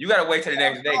 You gotta wait till the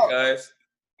next day, cuz.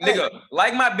 Nigga,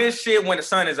 like my bitch shit when the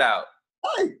sun is out.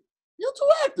 Hey, you too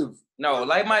active. No,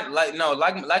 like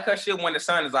her shit when the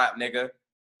sun is out, nigga.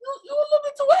 You a little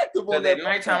bit too active on that. At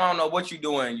nighttime, I don't know what you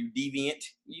doing, you deviant.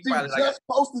 You probably just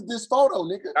posted this photo,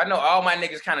 nigga. I know all my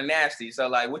niggas kind of nasty, so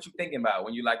like, what you thinking about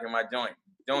when you liking my joint?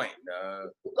 You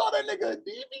call that nigga a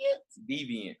deviant?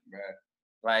 Deviant, bro.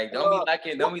 Like,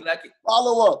 don't be liking.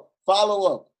 Follow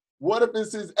up. What if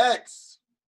it's his ex?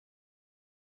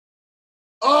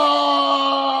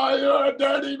 Oh, you're a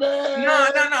dirty man. No.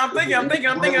 I'm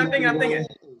thinking.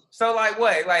 So like,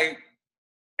 what? Like,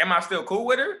 am I still cool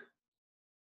with her?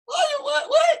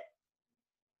 What?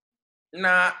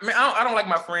 Nah, man, I don't like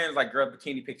my friends like girl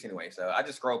bikini pics anyway. So I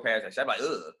just scroll past that shit. I'm like,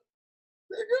 ugh.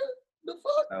 Nigga, the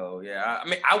fuck? Oh yeah. I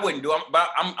mean, I wouldn't do it,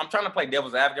 but I'm trying to play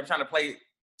devil's advocate. I'm trying to play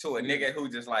to a nigga who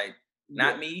just like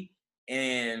not me.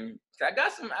 And I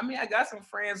got some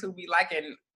friends who be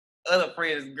liking other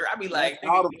friends. Girl, I be like,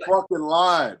 out of fucking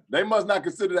line. They must not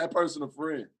consider that person a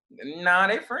friend. Nah,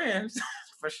 they friends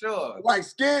for sure. Like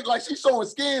skin, like she's showing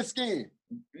skin.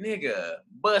 Nigga,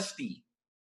 busty.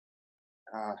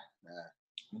 Nah.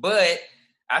 But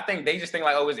I think they just think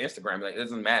like, oh, it's Instagram. Like, it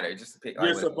doesn't matter. It's just a pic.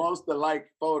 You're supposed to like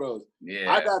photos.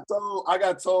 Yeah. I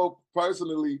got told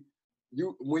personally,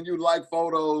 when you like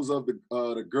photos of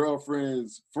the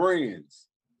girlfriend's friends,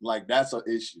 like that's an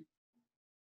issue.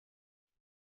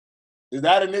 Is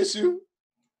that an issue?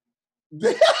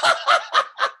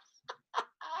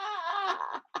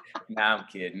 Nah, I'm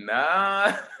kidding.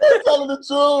 Nah. I'm telling the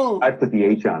truth. I put the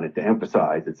H on it to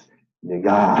emphasize it's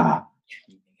nigga.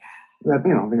 You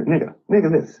know, nigga,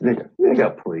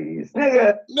 please.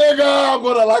 Nigga, I'm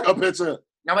gonna like a picture.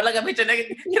 I'm gonna like a picture,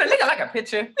 nigga. Get a nigga like a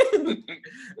picture. When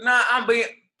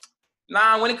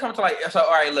it comes to like, so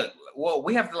all right, look, well,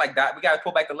 we have to like we gotta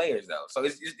pull back the layers though. So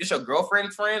it's your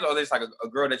girlfriend's friends or it's like a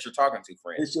girl that you're talking to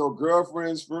friend? It's your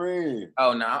girlfriend's friend.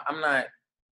 Oh no, I'm not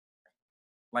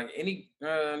like any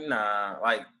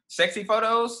like sexy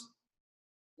photos.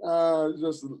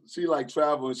 Just she like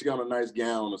traveling, she got a nice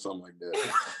gown or something like that.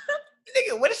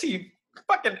 Nigga, what is she?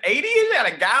 Fucking 80? Is got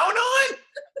a gown on?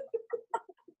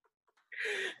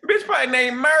 Bitch probably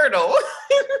named Myrtle.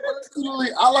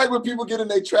 I like when people get in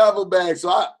their travel bag.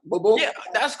 So yeah,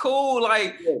 that's cool.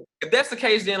 Like, if that's the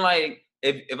case, then like,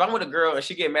 if I'm with a girl and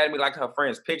she get mad at me like her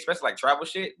friend's pics, especially like travel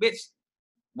shit, bitch,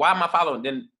 why am I following?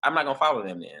 Then I'm not gonna follow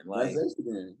them. Then like, that's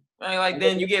Instagram. Like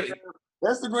then you get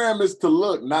Instagram is to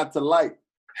look, not to like.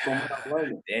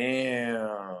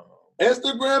 Damn.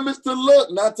 Instagram is to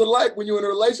look, not to like when you're in a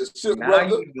relationship, now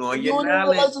brother. You doing your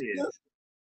knowledge.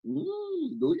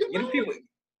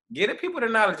 Get the people the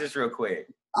knowledges real quick.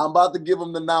 I'm about to give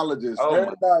them the knowledges. Oh,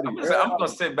 everybody. I'm gonna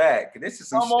sit back. This is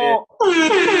some shit.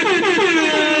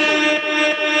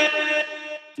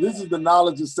 This is the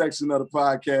knowledges section of the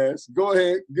podcast. Go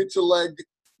ahead, get your leg,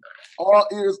 all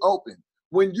ears open.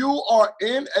 When you are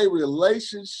in a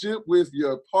relationship with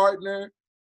your partner,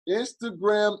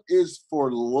 Instagram is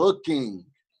for looking,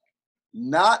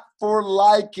 not for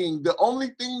liking. The only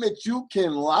thing that you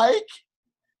can like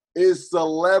is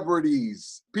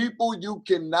celebrities, people you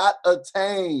cannot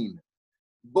attain.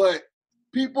 But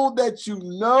people that you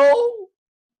know,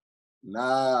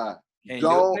 nah,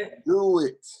 don't do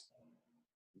it.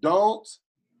 Don't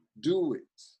do it.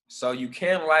 So you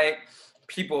can like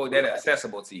people that are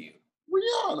accessible to you.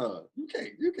 Rihanna,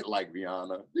 you can like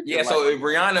Rihanna. Yeah, so if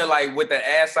Rihanna like with the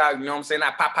ass out, you know what I'm saying,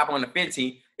 I pop on the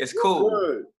 50, it's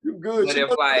cool. You good. But if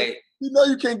like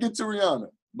you can't get to Rihanna.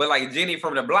 But like Jenny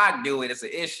from the block do it, it's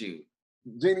an issue.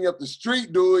 Jenny up the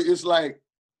street do it, it's like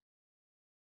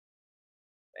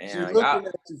she's looking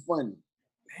at you funny.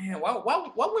 Man, why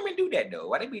women do that though?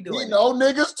 Why they be doing? You know,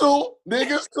 niggas too.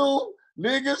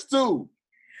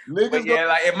 But yeah,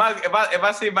 like if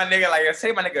I see my nigga, like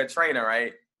say my nigga a trainer,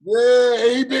 right? Yeah,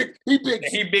 he big Diesel.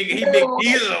 He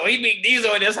big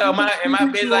Diesel in this hoe. My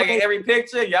bitch like in every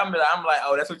picture. Yeah, I'm like,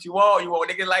 oh, that's what you want? You want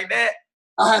niggas like that?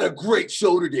 I had a great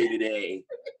shoulder day today.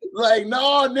 Like,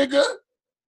 no, nigga.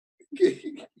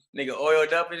 Nigga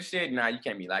oiled up and shit. Nah, you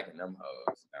can't be liking them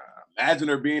hoes. Nah. Imagine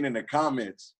her being in the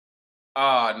comments.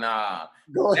 Oh nah.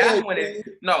 Go ahead.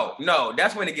 No,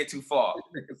 that's when it get too far.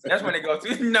 That's when it go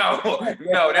too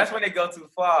that's when it go too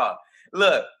far.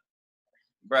 Look,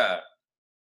 bruh.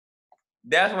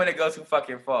 That's when it goes too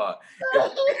fucking far.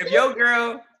 If your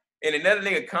girl and another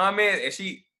nigga comment and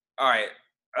she, all right,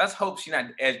 let's hope she not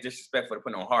as disrespectful to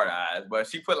put on hard eyes, but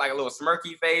she put like a little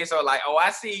smirky face or like, oh,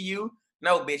 I see you.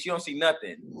 No, bitch, you don't see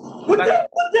nothing. What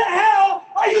the hell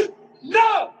are you?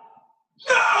 No!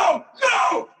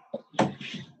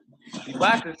 You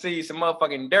about to see some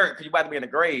motherfucking dirt because you about to be in the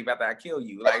grave after I kill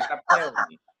you. Like, stop playing with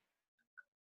me.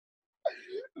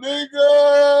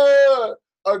 Nigga!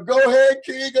 Go ahead,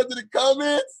 King, under the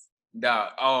comments. Nah,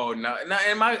 oh no,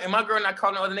 and my girl not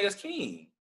calling other niggas king.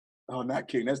 Oh, not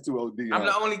King. That's too OD. I'm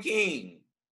the only king.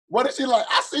 What is she like?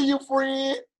 I see you,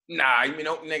 friend. Nah, you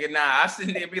know, nigga, nah. I sit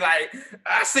there and be like,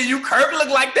 I see you, Kirk look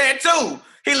like that too.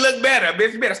 He look better,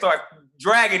 bitch. You better start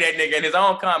dragging that nigga in his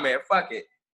own comment. Fuck it.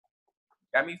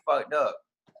 Got me fucked up.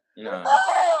 You know.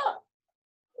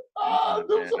 I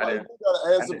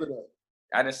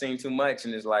done seen too much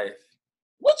in this life.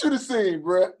 What you done seen,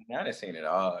 bro? I done seen it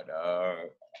all, dog.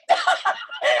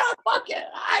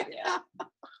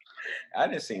 I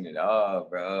done seen it all,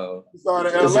 bro. You saw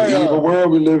the It's LA. an evil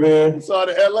world we live in. You saw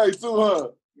the LA too, huh?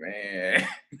 Man.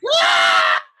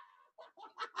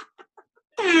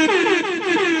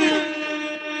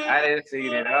 I didn't see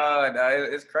it all,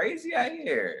 dog. It's crazy out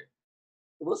here.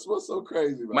 What's so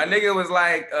crazy, man? My nigga was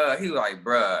like, he was like,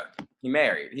 bruh, he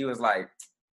married. He was like,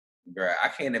 bruh, I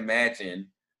can't imagine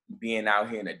being out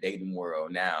here in a dating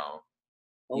world now.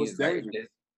 Oh, it's dangerous. Like,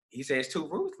 he said it's too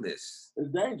ruthless. It's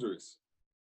dangerous.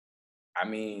 I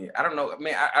mean, I don't know. I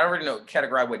mean, I already know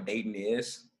categorize what dating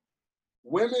is.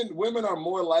 Women are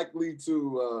more likely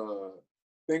to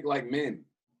think like men.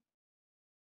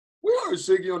 We heard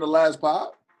Shiggy on the last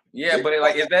pop. Yeah, but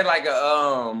like, is that like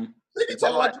a Shiggy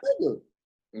talking like nigga.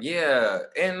 Yeah,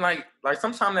 and like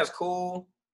sometimes that's cool,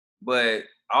 but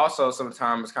also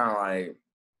sometimes it's kind of like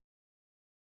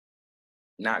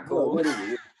not cool. What is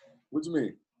it? What you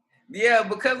mean? Yeah,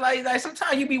 because like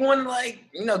sometimes you be wanting like,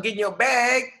 you know, get in your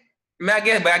bag. I mean, I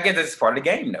guess that's part of the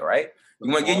game though, right?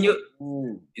 You want to get in your,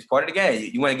 it's part of the game.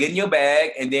 You want to get in your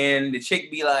bag, and then the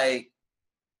chick be like,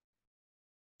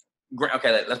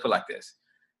 okay, let's put it like this.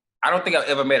 I don't think I've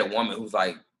ever met a woman who's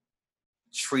like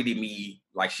treated me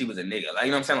like she was a nigga. Like,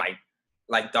 you know what I'm saying?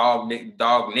 Like dog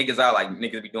niggas out, like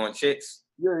niggas be doing chicks.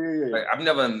 Yeah. Like, I'm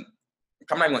not even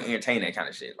gonna entertain that kind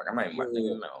of shit. Like, I'm not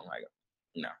even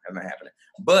no, that's not happening.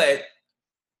 But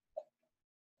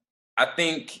I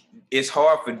think it's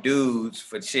hard for dudes,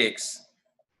 for chicks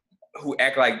who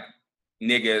act like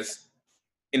niggas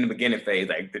in the beginning phase,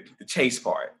 like the chase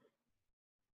part.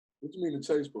 What you mean the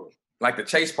chase part? Like the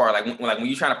chase part, like when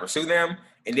you're trying to pursue them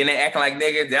and then they acting like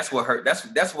niggas, that's what hurt.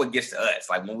 That's what gets to us.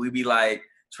 Like when we be like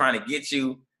trying to get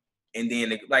you, and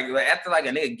then like after like a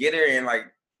nigga get her and like,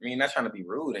 I mean, not trying to be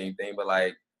rude or anything, but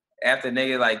like after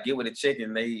nigga like get with a chick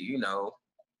and they, you know,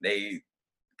 they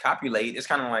copulate, it's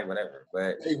kind of like whatever.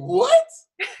 But hey, what?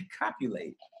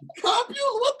 Copulate. What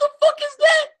the fuck is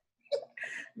that?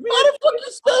 How the fuck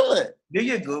you spell it? Do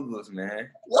your Googles,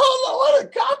 man. Hold on,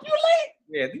 what? Copulate?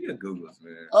 Yeah, do your Googles,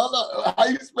 man. Hold on, how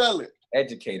you spell it?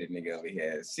 Educated nigga over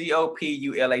here.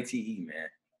 Copulate, man.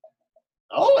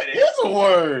 Oh, it is a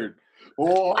word.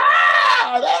 Wow,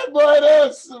 that boy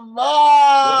is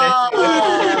smart. What's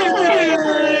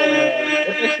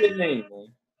that shit name, man?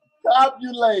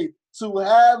 Copulate, to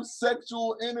have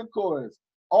sexual intercourse.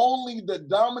 Only the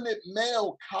dominant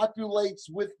male copulates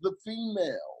with the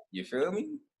female. You feel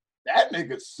me? That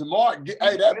nigga smart.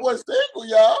 Hey, that boy single,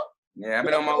 y'all. Yeah, I've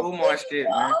been on my Umar shit,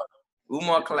 man.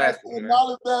 Umar class.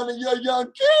 $10 down in your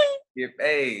young king.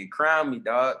 Hey, crown me,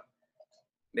 dog.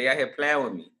 They out here playing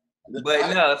with me.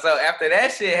 But no, so after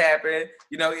that shit happened,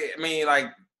 you know, I mean,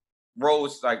 like,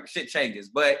 roles, like, shit changes.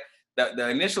 But the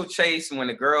initial chase, when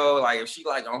the girl, like, if she,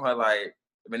 like, on her, like,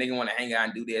 if a nigga want to hang out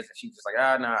and do this, and she's just like,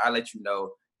 no, I'll let you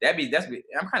know. I'm giving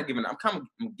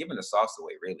the sauce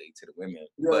away, really, to the women.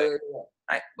 Yeah.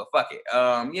 But fuck it.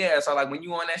 Yeah, so, like, when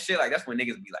you on that shit, like, that's when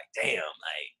niggas be like, damn,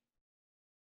 like.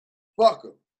 Fuck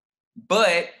them.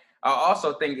 But I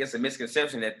also think it's a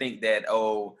misconception that think that,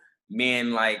 oh,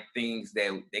 men like things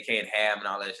that they can't have and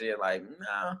all that shit. Like,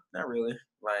 no, not really.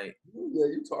 Like, yeah,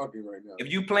 you talking right now.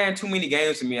 If you playing too many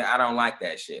games to me, I don't like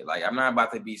that shit. Like, I'm not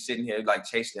about to be sitting here like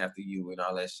chasing after you and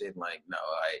all that shit. Like, no,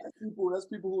 that's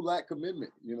people who lack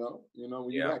commitment. You know, when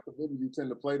you lack commitment, you tend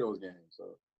to play those games.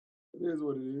 So it is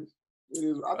what it is. It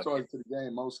is. I charge to the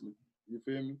game mostly. You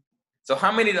feel me? So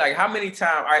how many times?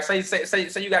 All right,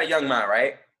 say you got a young man,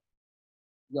 right?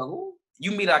 Young who?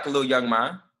 You meet like a little young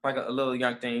man, like a little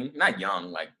young thing, not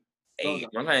young, like 8.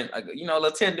 I'm saying, like, a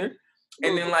little tender.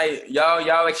 And then like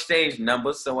y'all exchange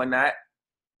numbers and whatnot.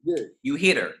 Yeah. You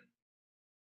hit her.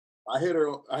 I hit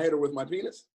her with my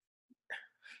penis.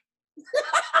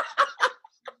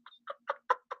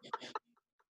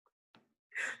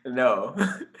 No.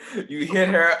 You hit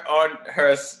her on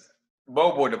her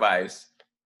mobile device.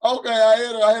 Okay, I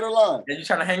hit her line. And you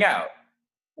trying to hang out.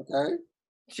 Okay.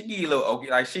 She give you a little okay,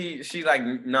 like she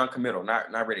like non-committal,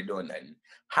 not really doing nothing.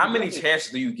 How many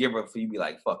chances do you give her for you to be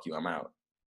like, fuck you, I'm out?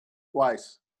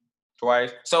 Twice.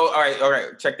 So all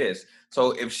right, check this.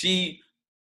 So if she,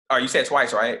 you said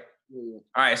twice, right? Yeah.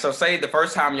 All right, so say the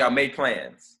first time y'all made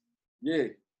plans. Yeah.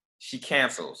 She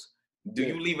cancels. Do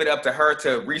you leave it up to her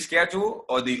to reschedule,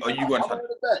 or are you going to? I'm gonna run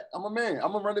it back. I'm a man.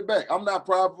 I'm gonna run it back. I'm not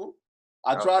prideful.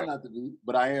 I try not to be,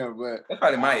 but I am. But that's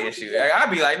probably my issue.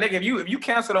 I'd be like, nigga, if you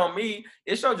canceled on me,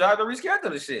 it's your job to reschedule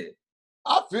the shit.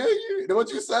 I feel you. What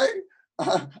you say?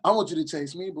 I want you to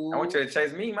chase me, boo. I want you to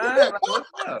chase me, man. Like, what's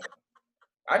up?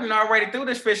 I done already threw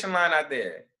this fishing line out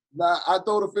there. Nah, I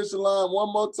throw the fishing line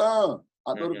one more time.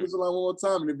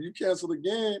 And if you cancel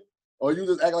again, or you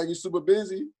just act like you're super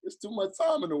busy, it's too much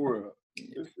time in the world.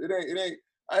 It ain't.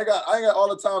 I ain't got all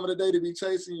the time in the day to be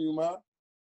chasing you, man.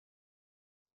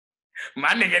 My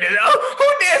nigga did. Oh, who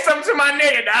did something to my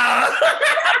nigga, dog?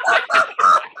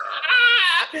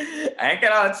 I ain't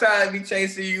got all the time to be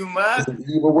chasing you, man. It's an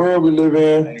evil world we live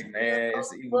in. Hey, man,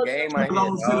 it's an evil game out here,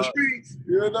 belongs to the streets.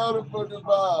 You know the fucking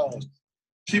vibe.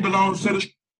 She belongs to the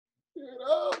streets. You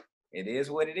know? It is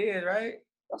what it is, right?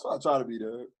 That's what I try to be,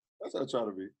 dude. That's what I try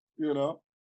to be. You know?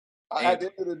 At the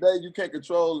end of the day, you can't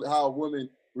control how a woman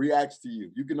reacts to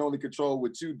you. You can only control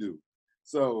what you do.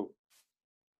 So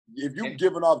if you're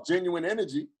giving off genuine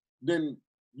energy, then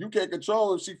you can't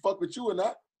control if she fuck with you or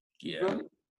not. Yeah.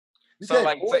 So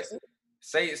like,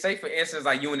 say for instance,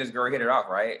 like you and this girl hit it off,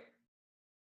 right?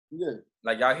 Yeah.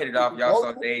 Like y'all hit it off, y'all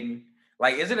start dating.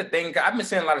 Like, is it a thing? I've been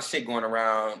seeing a lot of shit going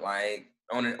around, like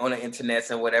on the internet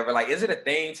and whatever. Like, is it a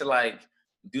thing to like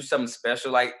do something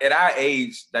special? Like at our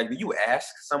age, like, do you ask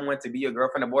someone to be your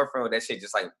girlfriend or boyfriend, or that shit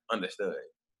just like understood?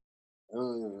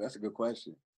 That's a good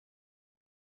question.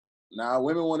 Now,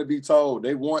 women want to be told.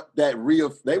 They want that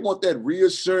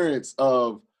reassurance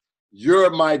of you're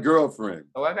my girlfriend.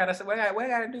 Oh, I gotta say, what I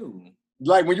gotta do?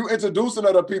 Like when you introducing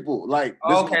other people, like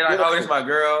this my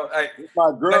girl. Like this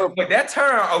my girl. But that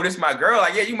term, this my girl.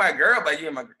 Like, yeah, you my girl, but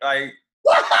you my like.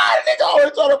 Nigga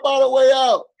always trying to find a way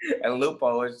out. A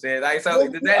loophole and shit. Like, so you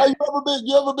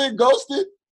ever been ghosted?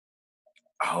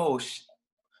 Oh shit!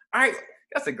 All right,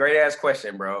 that's a great ass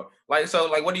question, bro. Like, so,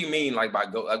 like, what do you mean, like, by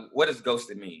what does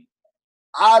ghosted mean?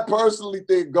 I personally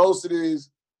think ghosted is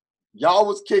y'all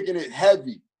was kicking it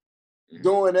heavy,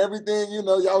 doing everything,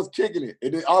 y'all was kicking it,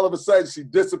 and then all of a sudden she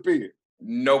disappeared.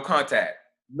 No contact.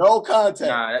 No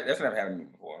contact. Nah, that's never happened to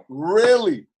me before.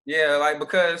 Really? Yeah, like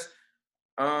because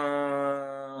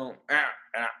I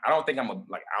don't think I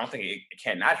don't think it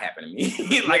cannot happen to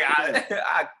me. Like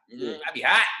I be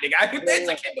hot, nigga. I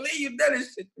can't believe you done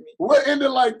this shit to me. We're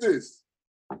ending like this.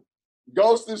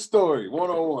 Ghosted story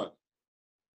 101.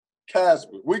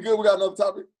 Casper. We good? We got another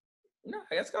topic? No,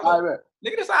 let's go. All right,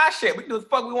 nigga, this our shit. We can do the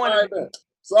fuck we want to do.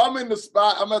 So I'm in the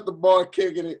spot. I'm at the bar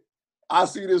kicking it. I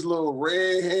see this little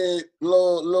redhead,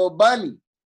 little bunny.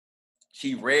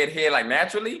 She red hair like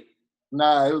naturally?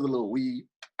 Nah, it was a little weed.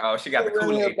 Oh, she got the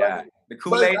Kool-Aid dye. The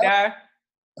Kool-Aid dye?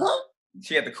 Huh?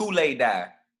 She had the Kool-Aid dye.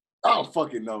 I don't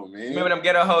fucking know, man. Remember them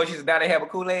ghetto hoes? She said, "Now they have a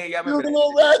Kool-Aid." She was a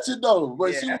little ratchet though,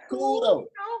 but she was cool though.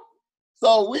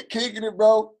 So we kicking it,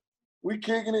 bro. We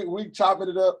kicking it. We chopping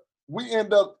it up. We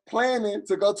end up planning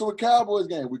to go to a Cowboys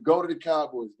game. We go to the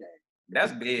Cowboys game.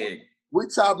 That's big. We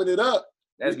chopping it up.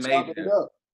 That's major.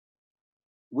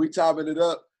 We chopping it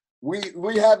up.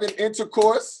 We having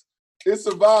intercourse. It's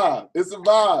a vibe. It's a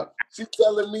vibe. She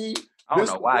telling me. I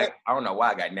don't know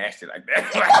why I got nasty like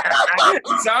that.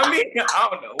 You saw me? I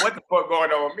don't know what the fuck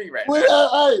going on with me right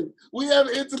now. We have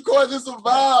intercourse. It's a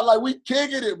vibe. Like we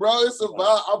kicking it, bro. It's a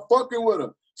vibe. I'm fucking with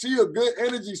her. She a good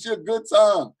energy. She a good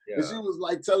time. Yeah. And she was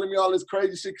like telling me all this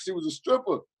crazy shit because she was a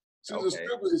stripper. She was a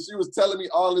stripper, and she was telling me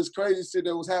all this crazy shit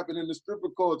that was happening in the stripper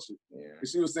culture. Yeah. And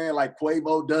she was saying like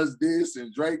Quavo does this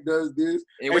and Drake does this.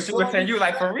 And what you were saying, you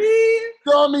like for real?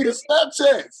 Showing me the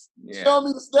Snapchats. Yeah. Showing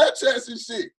me the Snapchats and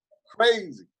shit.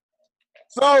 Crazy.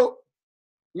 So,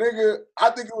 nigga, I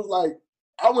think it was like,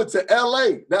 I went to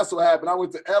LA. That's what happened. I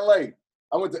went to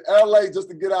LA just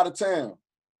to get out of town.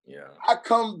 Yeah. I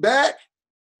come back,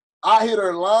 I hit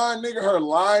her line, nigga. Her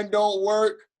line don't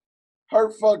work. Her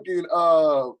fucking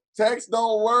text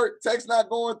don't work. Text not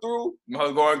going through. Them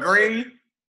hoes going green.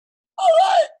 All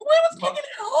right, we was kicking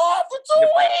it hard for 2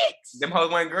 weeks. Them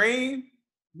hoes went green.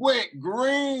 Went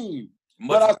green.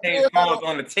 But I changed phones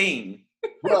on the team.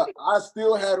 But I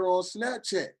still had her on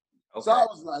Snapchat. Okay. So I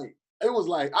was like, it was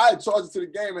like, I had charged it to the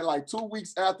game, and like 2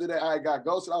 weeks after that, I got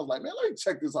ghosted. I was like, man, let me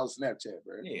check this on Snapchat,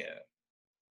 bro. Yeah.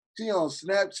 She on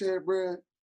Snapchat, bro.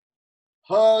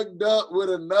 Hugged up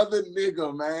with another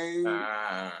nigga,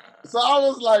 man. So I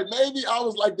was like, maybe I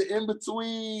was like the in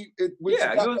between. You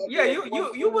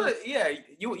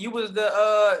was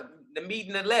the meat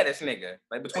and the lettuce nigga,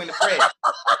 like between the bread.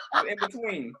 In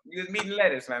between, you was meat and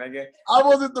lettuce, my nigga. I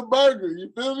wasn't the burger.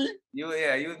 You feel me? You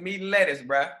was meat and lettuce,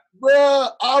 bruh.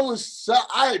 Bruh, I was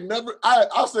shocked.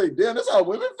 I'll say, damn, that's how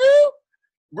women feel?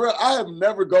 Bruh, I have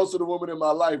never ghosted a woman in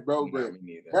my life, bro. But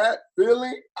that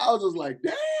feeling, I was just like,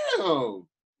 damn.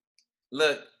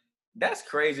 Look, that's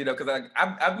crazy though, because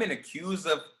I've been accused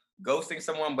of ghosting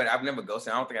someone, but I've never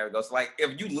ghosted. I don't think I ever ghosted. Like,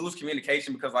 if you lose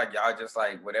communication because like y'all just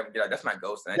like whatever, that's not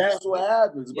ghosting. That's what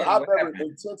happens. But I've never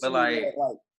intentionally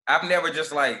I've never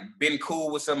just like been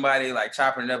cool with somebody, like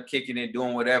chopping it up, kicking it,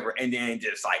 doing whatever, and then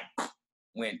just like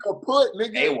went kaput,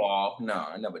 nigga. AWOL. No,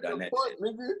 I never done kaput, that shit.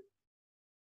 Nigga.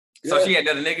 So yeah. She had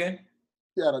another nigga?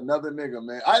 She had another nigga,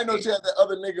 man. I didn't know she had that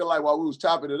other nigga like while we was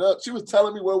chopping it up. She was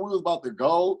telling me where we was about to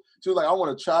go. She was like, I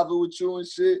want to travel with you and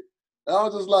shit. And I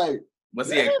was just like, was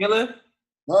he a killer?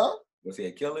 Huh? Was he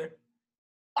a killer?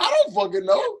 I don't fucking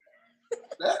know.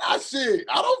 I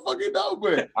don't fucking know,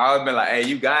 but I would be like, hey,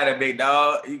 you got it, big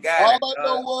dog. You got it.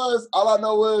 All I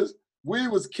know was we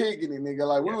was kicking it, nigga.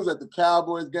 Like we was at the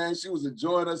Cowboys game. She was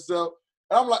enjoying herself.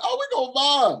 And I'm like, oh, we gonna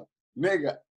vibe.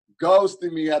 Nigga,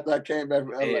 ghosted me after I came back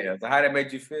from LA. Yeah, so how that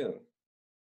made you feel?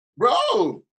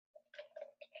 Bro.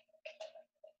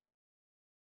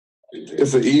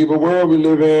 It's an evil world we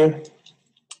live in.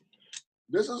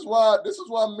 This is why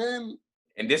men.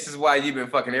 And this is why you've been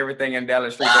fucking everything in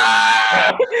Dallas Street.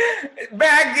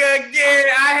 Back again.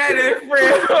 I had a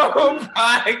friend on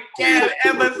podcast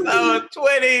episode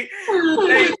 20.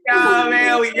 Thank y'all,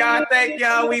 man. Thank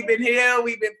y'all. We've been here.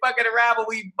 We've been fucking around, but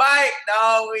we bite,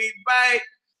 dog. We bite.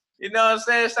 You know what I'm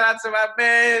saying? Shout out to my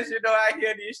mans. You know, I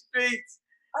hear these streets.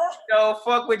 Yo,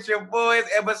 fuck with your boys.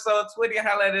 Episode 20.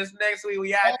 Holla at us next week.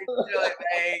 We out to enjoy.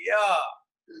 Hey, y'all.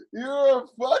 You're a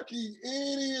fucking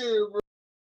idiot, bro.